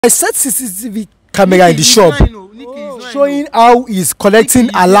I set CCTV camera in the shop showing how he's collecting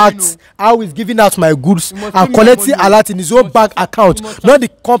alert, how he's giving out my goods and collecting alert in his own bank account, not the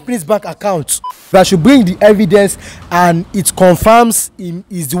company's bank account. But I should bring the evidence and it confirms him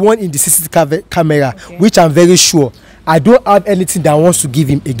is the one in the CCTV camera, which I'm very sure. I don't have anything that wants to give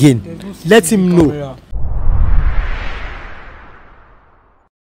him again. Let him know.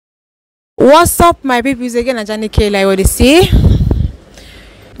 What's up, my people? It's again sh0ck, like what they say.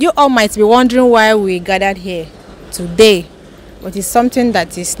 You all might be wondering why we gathered here today, but it's something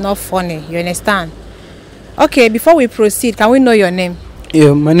that is not funny. You understand? Okay, before we proceed, can we know your name?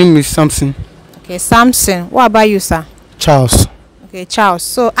 Yeah, my name is Samson. Okay, Samson. What about you, sir? Charles. Okay, Charles.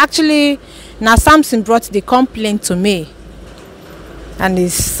 So actually, now Samson brought the complaint to me, and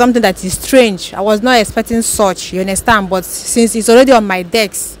it's something that is strange. I was not expecting such. You understand? But since it's already on my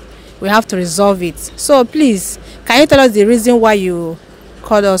desk, we have to resolve it. So please, can you tell us the reason why you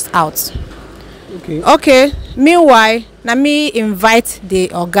called us out? Okay. Meanwhile, let me invite the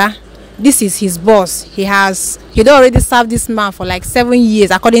Oga. This is his boss. He already served this man for like 7 years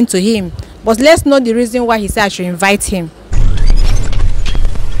according to him. But let's know the reason why he said I should invite him.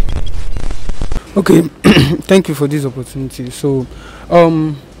 Okay, thank you for this opportunity. So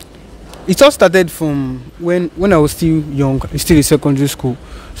it all started from when I was still young, still in secondary school.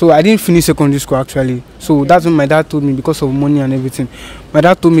 So I didn't finish secondary school actually. So that's when my dad told me, because of money and everything, my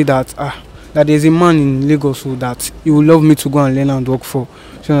dad told me that that there's a man in Lagos who that he would love me to go and learn and work for.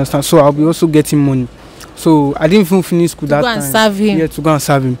 You understand? So I'll be also getting money. So I didn't even finish school that time. To go and serve him. Yeah, to go and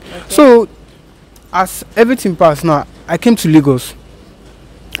serve him. Okay. So as everything passed now, I came to Lagos.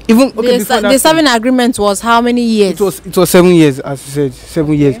 Even okay, the serving agreement was how many years? It was 7 years, as you said,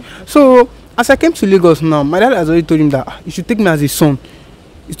 7 years. So as I came to Lagos now, my dad has already told him that you should take me as his son.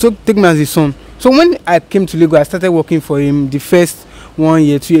 He took take me as his son. So when I came to Lagos, I started working for him. The first 1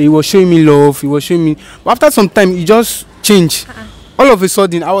 year, 2 years, he was showing me love. He was showing me. But after some time, he just changed. All of a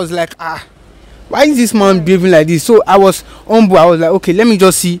sudden, I was like, why is this man behaving like this? So I was humble. I was like, okay, let me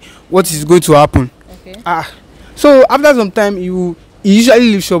just see what is going to happen. Okay. So after some time, he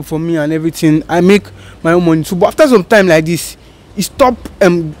usually leave shop for me and everything. I make my own money too. But after some time like this, he stopped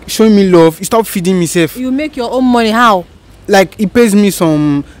showing me love. He stopped feeding himself. You make your own money how? Like he pays me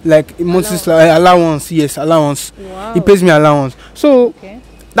some allowance. Yes, allowance. Wow. He pays me allowance. So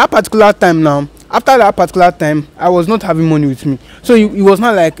that particular time now, after that particular time, I was not having money with me. So he was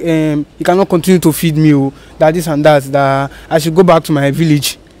not like he cannot continue to feed me, that this and that I should go back to my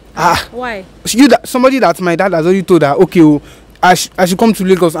village. Why? Somebody that my dad has already told that okay, I should come to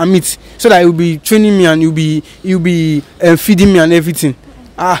Lagos and meet, so that he will be training me and he'll be feeding me and everything.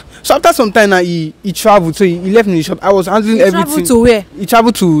 So after some time now, he traveled, so he left me in the shop. I was handling everything. Traveled to where? He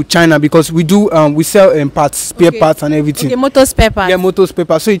traveled to China, because we sell parts, spare parts and everything. Okay, motor spare parts. Yeah, motor spare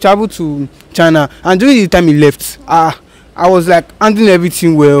parts. So he traveled to China, and during the time he left, I was like handling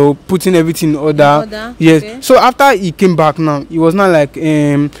everything well, putting everything in order. Yes. Okay. So after he came back now, he was not like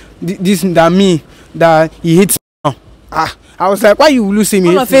that he hates me now. I was like, why you losing me?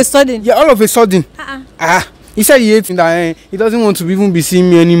 All of a sudden? Yeah, all of a sudden. He said he hates me, that he doesn't want to even be seeing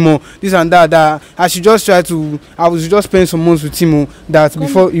me anymore. This and that I should just I was just spend some months with him. That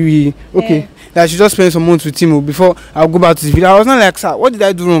I should just spend some months with him before I'll go back to the village. I was not like, sir, what did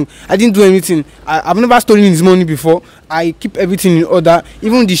I do wrong? I didn't do anything. I've never stolen his money before. I keep everything in order.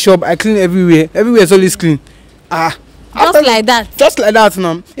 Even the shop, I clean everywhere. Everywhere is always clean. Just like that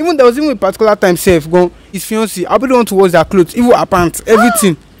now. Even there was a particular time safe gone. His fiancé, I'll be the one to wash their clothes, even her pants,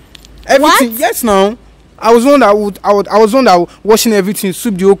 everything. Everything. Yes, now. I was one that would washing everything,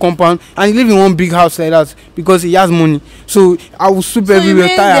 sweep the whole compound, and he live in one big house like that because he has money. So I will sweep everywhere.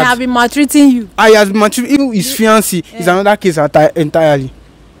 So they have been maltreating you? He has been maltreating. Even his fiancé is another case entirely.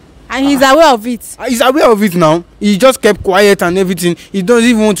 And he's aware of it? He's aware of it now. He just kept quiet and everything. He doesn't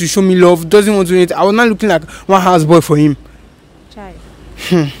even want to show me love. Doesn't want to do anything. I was not looking like one house boy for him. Child.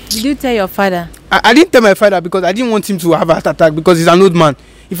 Did you tell your father? I didn't tell my father because I didn't want him to have a heart attack, because he's an old man.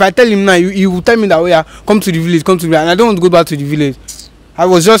 If I tell him now, he will tell me that, come to the village, and I don't want to go back to the village. I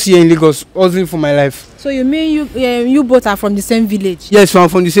was just here in Lagos, hustling for my life. So you mean you both are from the same village? Yes, I'm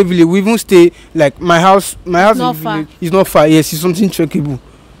from the same village. We even stay, like, my house not in the village is not far. Yes, it's something trackable.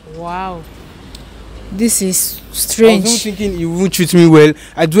 Wow. This is strange. I was thinking he won't treat me well.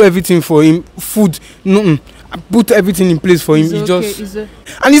 I do everything for him. Food, I put everything in place for him.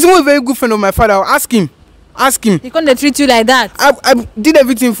 And he's even a very good friend of my father. I'll ask him. He can't treat you like that. I did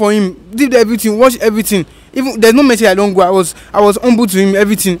everything for him. Did everything, watched everything. Even there's no message I don't go. I was humble to him.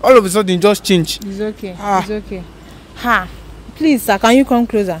 Everything. All of a sudden, just changed. It's okay. It's okay. Please, sir, can you come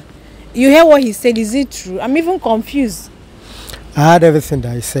closer? You hear what he said? Is it true? I'm even confused. I heard everything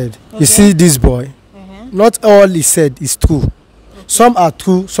that he said. You see, this boy, not all he said is true. Some are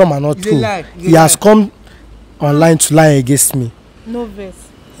true, some are not true. He has come online to lie against me. No verse.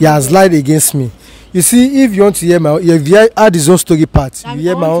 He has lied against me. You see, if you want to hear my, if you heard his own story part, you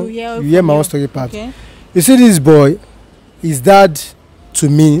hear my own story part. Okay. You see, this boy, his dad to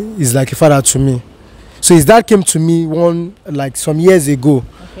me is like a father to me. So his dad came to me some years ago,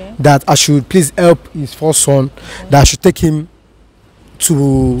 that I should please help his first son, that I should take him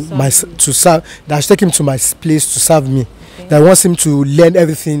to that I should take him to my place to serve me. That I want him to learn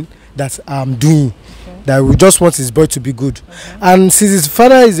everything that I'm doing. That we just want his boy to be good. And since his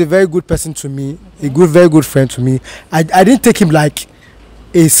father is a very good person to me, very good friend to me, I didn't take him like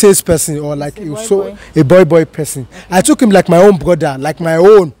a sales person or like a boy person. I took him like my own brother, like my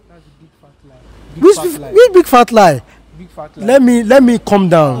own. Which big fat lie? Let me calm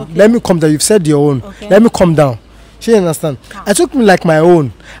down. Let me calm down. You've said your own. Let me calm down. You understand? I took him like my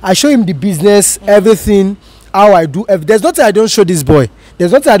own. I show him the business, everything, how I do. There's nothing I don't show this boy.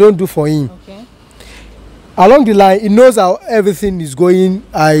 There's nothing I don't do for him. Along the line, he knows how everything is going.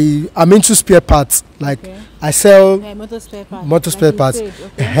 I'm into spare parts. Like I sell motor spare parts.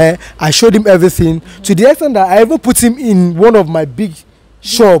 I showed him everything to the extent that I even put him in one of my big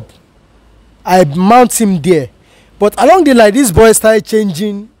shop. I mount him there. But along the line, this boy started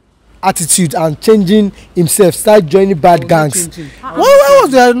changing attitude and changing himself, started joining bad gangs. Why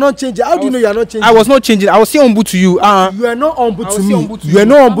was you not changing? How do you know you are not changing? I was not changing. I was still humble to you. You are not humble to me. You are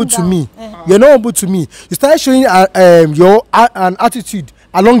not humble to me. You are not humble to me. You started showing an attitude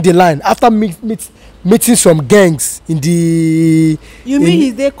along the line after meeting some gangs in the. You mean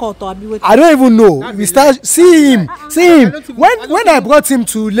he's there caught or be waiting? I don't even know. We start see him. When I brought him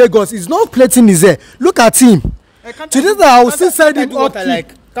to Lagos, he's not plating his hair. Look at him. To this, I will still send him up.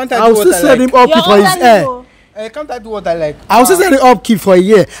 I will still send him upkeep for his hair. Can't I do what I like? I will still send him upkeep for a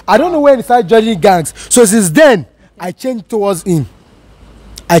year. I don't know when he started joining gangs. So since then, I changed towards him.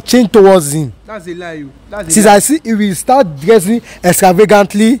 That's a lie. Since I see he will start dressing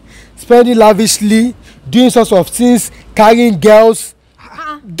extravagantly, spending lavishly, doing sorts of things, carrying girls,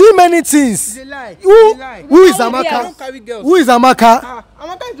 do many things. It's a lie. Who is Amaka? Who is Amaka?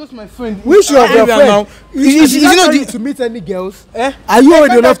 Amaka is just my friend. Which your girlfriend? Is you know to meet any girls? Are you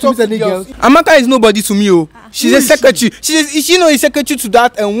old enough to meet any girls? Amaka is nobody to me. Oh, she's a secretary. Is she not a secretary to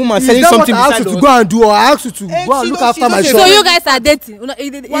that woman selling something beside us? I asked you to go and do, or I asked you to go and look after my shop. So you guys are dating?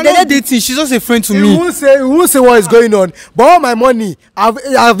 We're not dating. She's just a friend to me. He won't say what is going on. But all my money,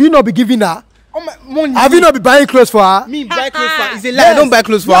 have you not been giving her? All my money. Have you not been buying clothes for her? Me buy clothes for her. It's a lie. I don't buy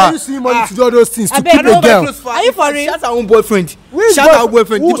clothes for her. You see money to do all those things to keep a girl. Are you for real? She has her own boyfriend. She has her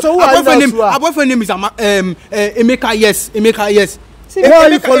boyfriend. So who are you now to her? Her boyfriend name is Emeka. Yes. Why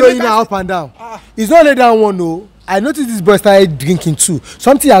are you following her up and down? It's not only that one, no. I noticed this boy started drinking too.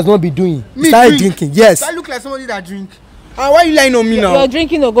 Something he has not been doing. He started drinking. Yes. I look like somebody that drink. Why are you lying on me now? You're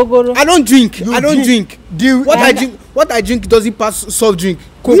drinking ogogoro. I don't drink. What I drink does it pass soft drink?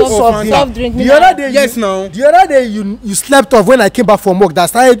 Soft drink. The other day, yes, now. The other day you slept off when I came back from work. That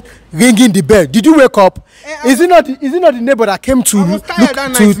started ringing the bell. Did you wake up? Is it not the neighbor that came to? I was tired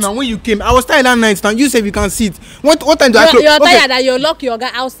that night now when you came. I was tired that night now. You said we can sit. What time do I close? You're tired that you lock your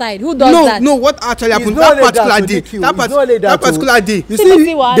guy outside. Who does that? No. What actually happened that particular day? That particular day. You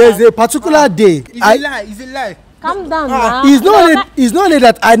see, there's a particular day. It's a lie. Calm down now. It's not only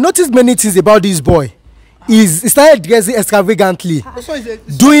that. I noticed many things about this boy. He started dressing extravagantly,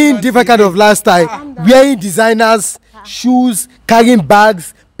 doing different kind of lifestyle, wearing designers, shoes, carrying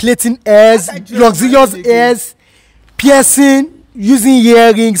bags, plaiting hairs, luxurious hairs, piercing, using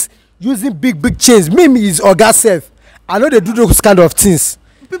earrings, using big chains. Me is oga self. I know they do those kind of things.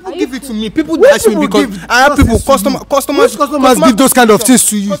 People give it to me. People dash me because I have people customers give those kind of things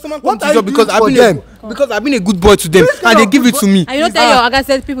to you. What are you because I've been a good boy to them and they give it to me. And you don't tell your oga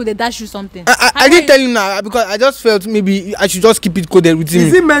said people they dash you something. I didn't tell him now because I just felt maybe I should just keep it coded with him.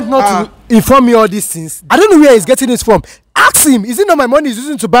 Is it meant not to inform me all these things? I don't know where he's getting it from. Ask him. Is it not my money he's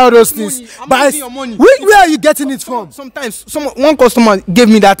using to buy all those things? But your money. Where are you getting it from? Sometimes one customer gave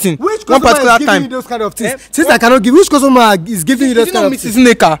me that thing. Which one customer is giving you those kind of things? Since I cannot give, which customer is giving you those kind of things?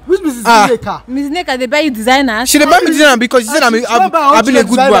 Mrs. Neka. Which Mrs. Neka? Mrs. Neka, they buy you designers. She buy me designer because she said I've been a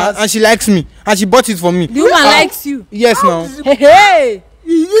good boy and she likes me and she bought it for me. The woman likes you. Yes, now. Hey.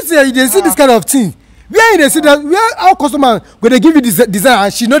 You say they see this kind of thing. Where they see that? Where our customer when they give you this designer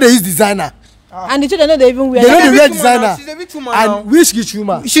and she know they use designer. And the children know they even wear. They know they wear designer. She's a bit woman and now. which rich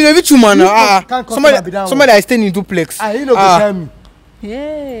woman? She's a rich woman now. Somebody that is staying in duplex. You know go tell me.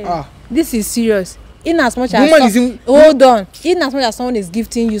 Yeah. This is serious. In as much as hold on. In as much as someone is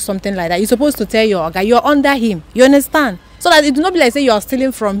gifting you something like that, you're supposed to tell your guy you're under him. You understand? so that it do not be like say you are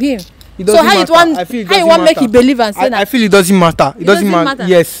stealing from him. So how you want make you believe and say I feel it doesn't matter. It doesn't matter.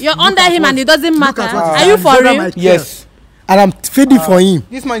 Yes. You're under him and it doesn't matter. Are you for real? Yes. And I'm feeding for him.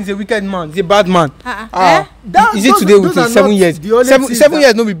 This man is a wicked man. He's a bad man. Is it those- today with those him? are 7 not years. the only 7 things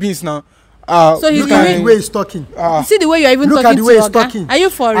years no be beans now. So he's Look at the way he's talking. see the way you're even Look talking at the way to he's Oga? talking. Are you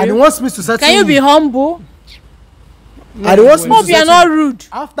for And he real? wants me to settle. Can you be humble? And he wants me Hope to you are settle. not rude.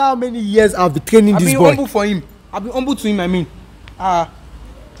 After how many years I've been training I've this been boy? humble for him. I've been humble to him. I mean,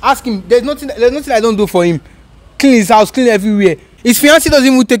 ask him. There's nothing I don't do for him. Clean his house, clean everywhere. His fiancée doesn't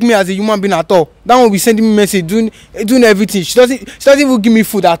even take me as a human being at all. That one be sending me message, doing everything. She doesn't even give me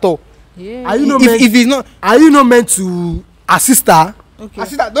food at all. Yeah. Are you not If meant? he's not, Are you not meant to assist her? Okay.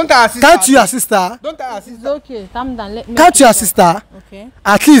 assist her. Don't tell assist her. Can't you assist her? Don't tell assist It's her. okay. Calm down. Let me. Can't you assist her? Okay.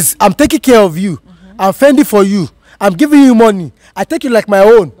 At least I'm taking care of you. I'm fending for you. I'm giving you money. I take you like my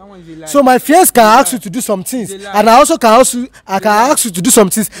own. That one is a lie. So my friends can ask you to do some things, It's a lie. and I also can ask you to do some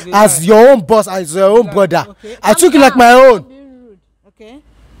things a as lie. your own boss, as your own brother. Okay. I took you like my own. Being rude. Okay.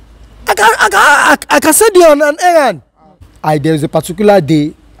 I can send you on an errand. There was a particular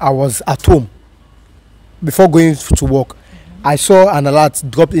day I was at home before going to work. I saw an alert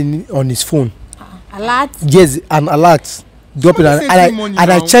drop in on his phone. Alert. Yes, an alert drop in, Somebody sent me money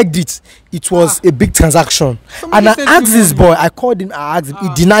and I now. checked it. It was a big transaction. Somebody And I sent me asked this money. boy. I called him. I asked him.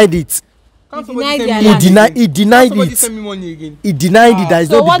 He denied it. Can't He somebody denied send the me alert. money again? He denied Somebody it. send me money again. He denied it. That is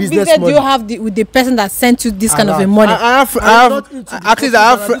So not what the business business do you money. have with the person that sent you this kind of a Alert. money? I have I'm not into the at least I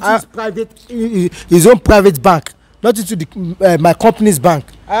have his own private bank, not into the my company's bank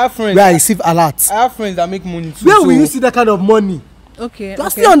I have friends. where I receive alerts. I have friends that make money too. Where so will you see that kind of money? Okay. You are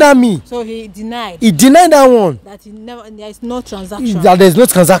Okay. still under me. So he denied He denied that one. that there is no transaction. That there's no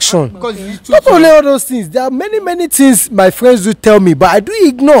transaction. Because it's Not true. only all those things. There are many things my friends do tell me, but I do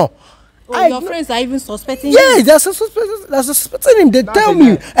ignore. Oh, your friends are even suspecting Yeah, you. they're suspecting him. They That's tell a me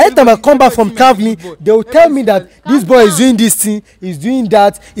lie. anytime I come back Everybody from see traveling, this boy. they will tell me that this boy is doing this thing, he's doing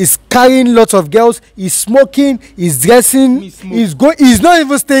that, he's carrying lots of girls, he's smoking, he's dressing, Me smoke. he's not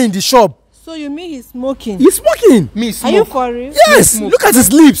even staying in the shop. So you mean he's smoking? He's smoking. Me Are smoke. you for real? Yes, smoke. look at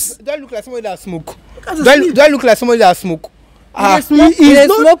his lips. Do I look like somebody that smoke? at his Do lips. I look like somebody that smoke? He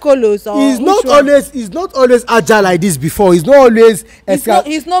smoke colos or He's which not one? he's not always agile like this before. He's not always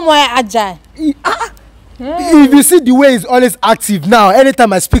He's no more agile. if you see the way he's always active now,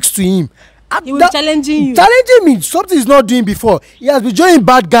 anytime I speak to him, He will be challenging you. challenging me, something he's not doing before. He has been joining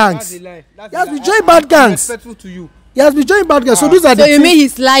bad gangs. That's He has been joining bad gangs. Respectful to you. He has been joining bad gangs. So those are So the you things. mean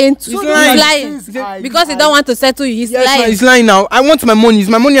he's lying? So He's those are the lying things I- because he don't want to settle you. He's Yes, lying. he's lying now. I want my money. It's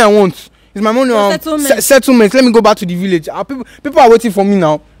my money I want. It's my money. So I want. settlement. Settlement. Let me go back to the village. People are waiting for me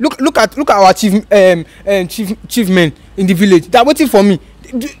now. Look at our chief men in the village. They are waiting for me.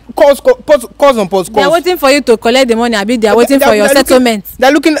 Calls on post. They are waiting for you to collect the money. Abi they are waiting for your settlement.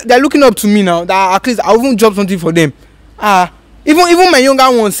 They're looking up to me now. That at least I won't drop something for them. Even my younger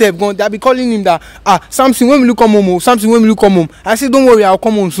one self, they'll be calling him that Samson, when will you come home? Samson, when will you come home? I say, don't worry, I'll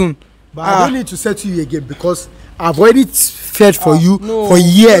come home soon. But I don't need to settle you again because I've already fed for you no, for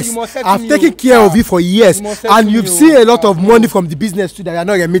years. no, you must settle I've me, taken care of you for years, you must settle and me, you've oh. seen a lot of money from the business too that you're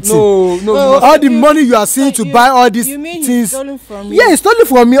not remitting. No. All the money you are seeing to You- buy all these you mean he's things. stolen from you? Yeah, it's stolen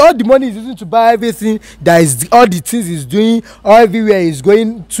from me. All the money is using to buy everything. That is all the things he's doing. Everywhere he's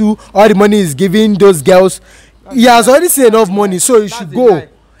going to. All the money he's giving those girls. He has already seen enough money, so you should go.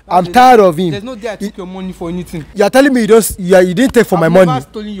 I'm tired of him. There's no day I took your money for anything. You are telling me you didn't take for my I've money. never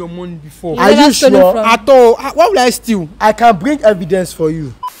stolen your money before. You Are never you stolen sure? from- At all. Why would I steal? I can bring evidence for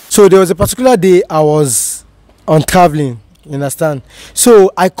you. So there was a particular day I was on traveling. You understand?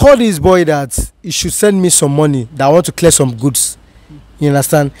 So I called this boy that he should send me some money, that I want to clear some goods. You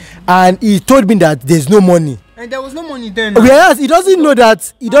understand? And he told me that there's no money. And there was no money then. Whereas he doesn't know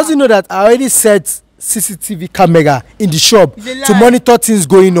that I already set CCTV camera in the shop It's a lie. to monitor things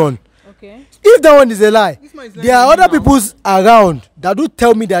going on. Okay. If that one is a lie, This man is there are lying other now. people around that do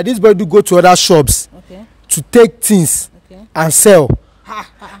tell me that this boy do go to other shops Okay. to take things Okay. and sell.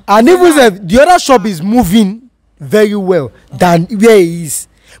 And even if the other shop is moving very well than where he is,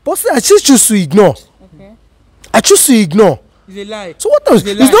 but still, I just choose to ignore. Okay. I choose to ignore. It's a lie. So what else?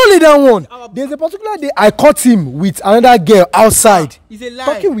 It's It's a lie. not only that one. There's a particular day I caught him with another girl outside, It's a lie.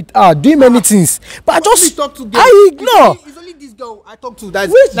 talking with her, doing many things. But I just Talk to girls. I ignore. It's only this girl I talk to.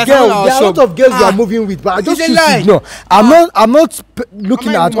 That's Which that's girl? not our There are a lot shop. of girls you are moving with, but I just It's a choose to lie. ignore. I'm not looking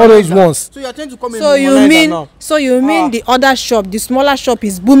Am I at a all those womanizer? ones. So you're trying to come So and you womanizer mean now. the other shop, the smaller shop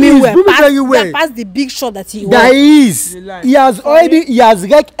is booming It's well. booming very well. Past the big shop that he There wants. is. It's a lie. He has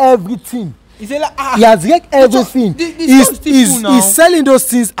wrecked everything. It's a lie. He has wrecked everything. the shop is still full now. He's selling those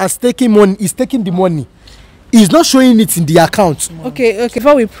things and taking money. He's taking the money. He's not showing it in the account. Okay.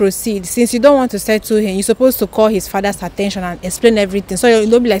 Before we proceed, since you don't want to settle him, you're supposed to call his father's attention and explain everything. So you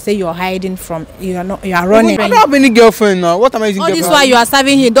don't be like say you're hiding from, you are running. I don't have any girlfriend now. What am I using? All this while you are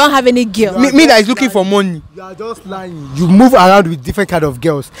serving him, don't have any girl. Me that is looking for money. You are just lying. You move around with different kind of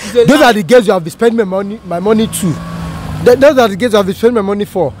girls. Those are the girls you have been spending my money to. Those are the girls you have been spending my money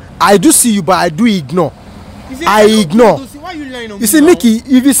for. I do see you, but I do ignore. I ignore. Why you lying on me? You see, Mickey,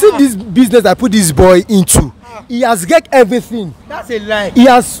 if you see this business I put this boy into, he has get everything. That's a lie. He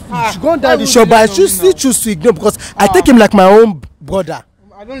has gone down the shop, but I still choose to ignore because I take him like my own brother.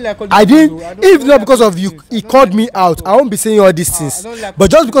 I don't like all I didn't. If not because of you, he called me out. I won't be saying all these things. But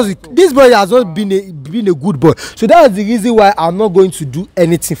just because this boy has not been a good boy, so that's the reason why I'm not going to do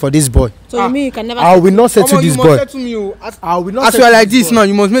anything for this boy. So you mean you can never? I will not settle this boy. I will not. As you are like this now,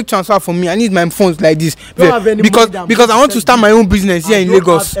 you must make transfer for me. I need my phones like this because I want to start my own business here in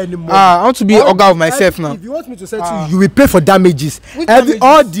Lagos. I want to be Oga of myself now. If you want me to settle you will pay for damages.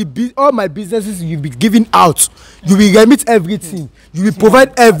 All my businesses you will be giving out. You will remit everything. You will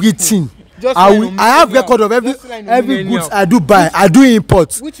provide everything. I have record of every goods I do buy. I do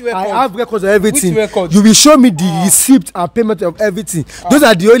import. I have records of everything. You will show me the receipt and payment of everything. Those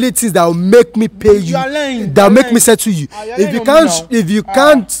are the only things that will make me pay you. That will make me settle you. If you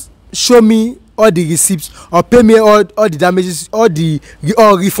can't show me all the receipts or pay me all the damages or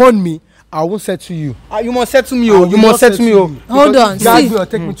refund me, I won't settle you. You must settle me. You must settle me. Hold on. See, or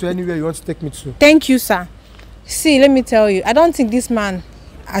take me to anywhere you want to take me to. Thank you, sir. See, let me tell you, I don't think this man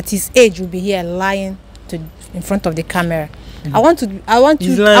at his age will be here lying in front of the camera. I want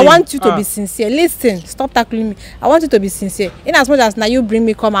you to be sincere. Listen, stop tackling me. I want you to be sincere. In as much as now you bring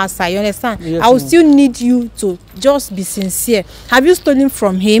me come outside, you understand? Yes, I will still need you to just be sincere. Have you stolen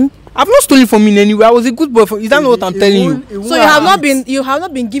from him? I've not stolen from him in any way. I was a good boy. Is that not what I'm telling you? So you have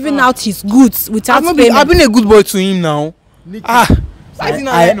not been giving out his goods without payment. I've been a good boy to him now.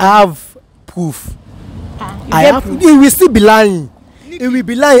 I have proof. He will still be lying. He will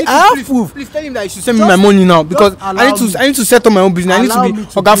be lying. I have proof. Please tell him that he should send me my money now because I need to set up my own business. I need to be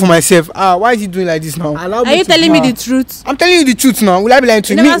Oga for myself. Why is he doing like this now? Are you telling me the truth? I'm telling you the truth now. Will I be lying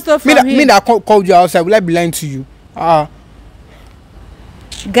to you? Me that called you outside. Will I be lying to you?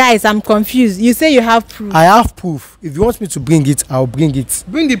 Guys, I'm confused. You say you have proof. I have proof. If you want me to bring it, I'll bring it.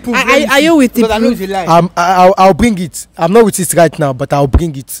 Bring the proof. Are you with the proof? I'll bring it. I'm not with it right now, but I'll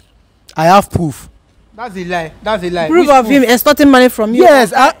bring it. I have proof. That's a lie. That's a lie. Proof of him extorting money from you?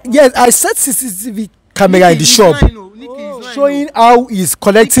 Yes, I set CCTV camera in the shop showing how he's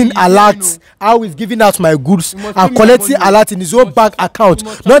collecting alerts, how he's giving out my goods and collecting alert in his own bank account,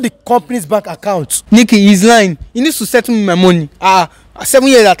 not the company's bank account. Nicky, he's lying. He needs to settle me my money. 7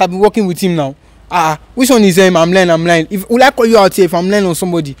 years that I've been working with him now. Which one is him? I'm lying. Will I call you out here if I'm lying on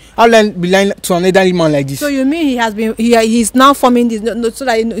somebody? I'll be lying to another man like this. So you mean he's now forming this so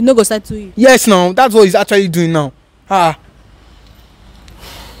that he no go start to you? Yes, now that's what he's actually doing now.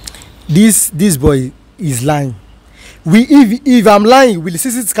 This boy is lying. If I'm lying, will the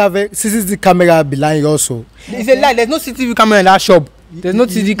CCTV camera be lying also? It's a lie. There's no CCTV camera in that shop. There's no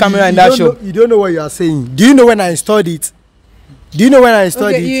CCTV camera in that shop. You don't know what you are saying. Do you know when I installed it? Do you know when I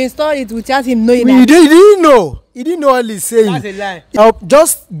installed it? You installed it without him knowing that. He didn't know. He didn't know what he's saying. That's a lie. I'll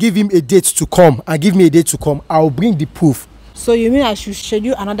just give him a date to come and give me a date to come. I'll bring the proof. So you mean I should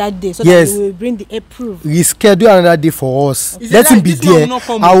schedule another day so that you will bring the proof? We schedule another day for us. Let him be there.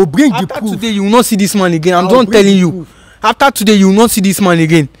 I will bring the proof. After today, you will not see this man again. I'm done telling you. After today, you will not see this man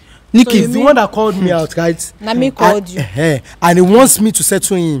again. Nicky is the one that called me out, right? Nami called you. And he wants me to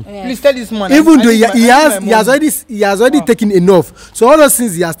settle him. Please tell this man. Even though he has already taken enough. So all those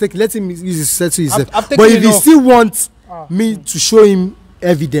things he has taken, let him use it to settle himself. But if he still wants me to show him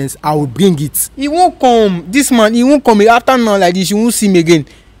evidence, I will bring it. He won't come. This man, he won't come. After now like this, you won't see him again.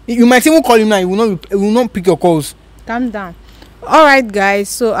 You might even call him now. He will not pick your calls. Calm down. All right, guys.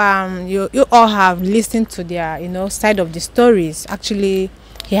 So you all have listened to their side of the stories. Actually,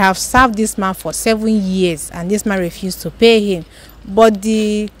 he have served this man for 7 years and this man refused to pay him. But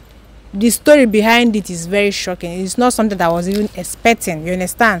the story behind it is very shocking. It's not something that I was even expecting. You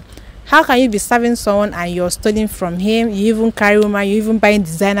understand? How can you be serving someone and you're stealing from him? You even carry woman, you even buying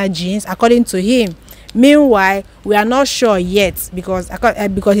designer jeans according to him. Meanwhile, we are not sure yet because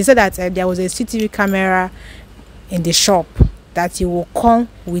he said that there was a CCTV camera in the shop that he will come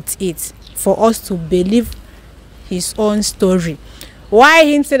with it for us to believe his own story. Why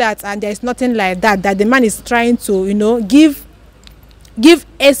him say that and there is nothing like that the man is trying to give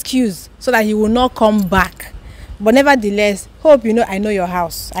excuse so that he will not come back. But nevertheless, hope you know I know your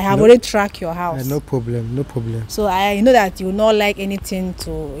house. I have already tracked your house. No problem, no problem. So I know that you will not like anything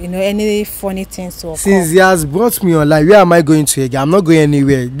to, you know, any funny things to occur. Since he has brought me online, where am I going to again? I'm not going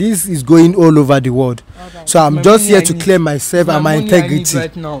anywhere. This is going all over the world. Right. So I'm just here to clear myself and my integrity.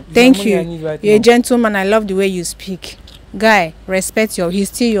 Right now. Thank you. You're a gentleman. I love the way you speak. Guy, respect he's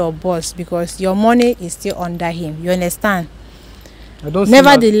still your boss because your money is still under him. You understand?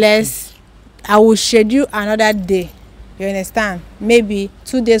 Nevertheless, I will schedule another day. You understand? Maybe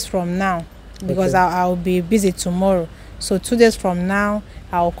 2 days from now, because I'll be busy tomorrow. So 2 days from now,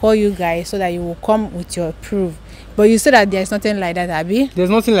 I'll call you guys so that you will come with your proof. But you said that there's nothing like that, Abi? There's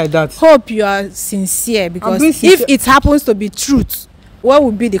nothing like that. Hope you are sincere, because if it happens to be truth, what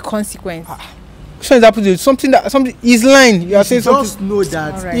would be the consequence? Something is lying. You are saying something. Just know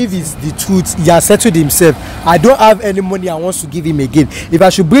that if it's the truth, he has settled himself. I don't have any money I want to give him again. If I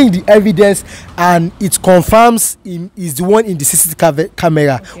should bring the evidence and it confirms him is the one in the CCTV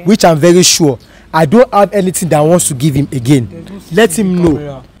camera, which I'm very sure, I don't have anything that I want to give him again. Let him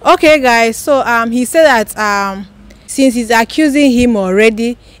know. Okay, guys. So he said that since he's accusing him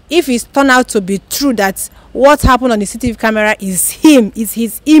already, if it's turned out to be true that what happened on the CCTV camera is him, is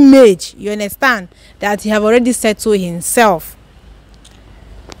his image, you understand, that he have already settled himself,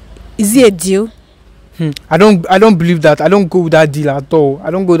 is it a deal? I don't believe that. I don't go with that deal at all. I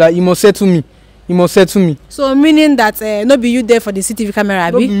don't go that. He must settle me. He must settle me. So meaning that no be you there for the CCTV camera,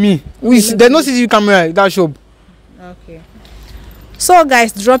 Abi? No be me. There's no CCTV camera in that shop. Okay. So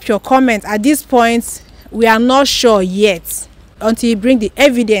guys, drop your comment. At this point, we are not sure yet until you bring the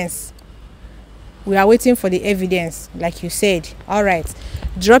evidence. We are waiting for the evidence, like you said. All right,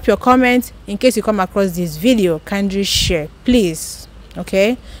 drop your comment. In case you come across this video, kindly share, please.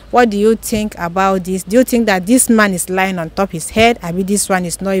 Okay, what do you think about this? Do you think that this man is lying on top his head? I mean, this one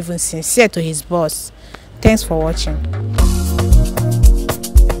is not even sincere to his boss. Thanks for watching.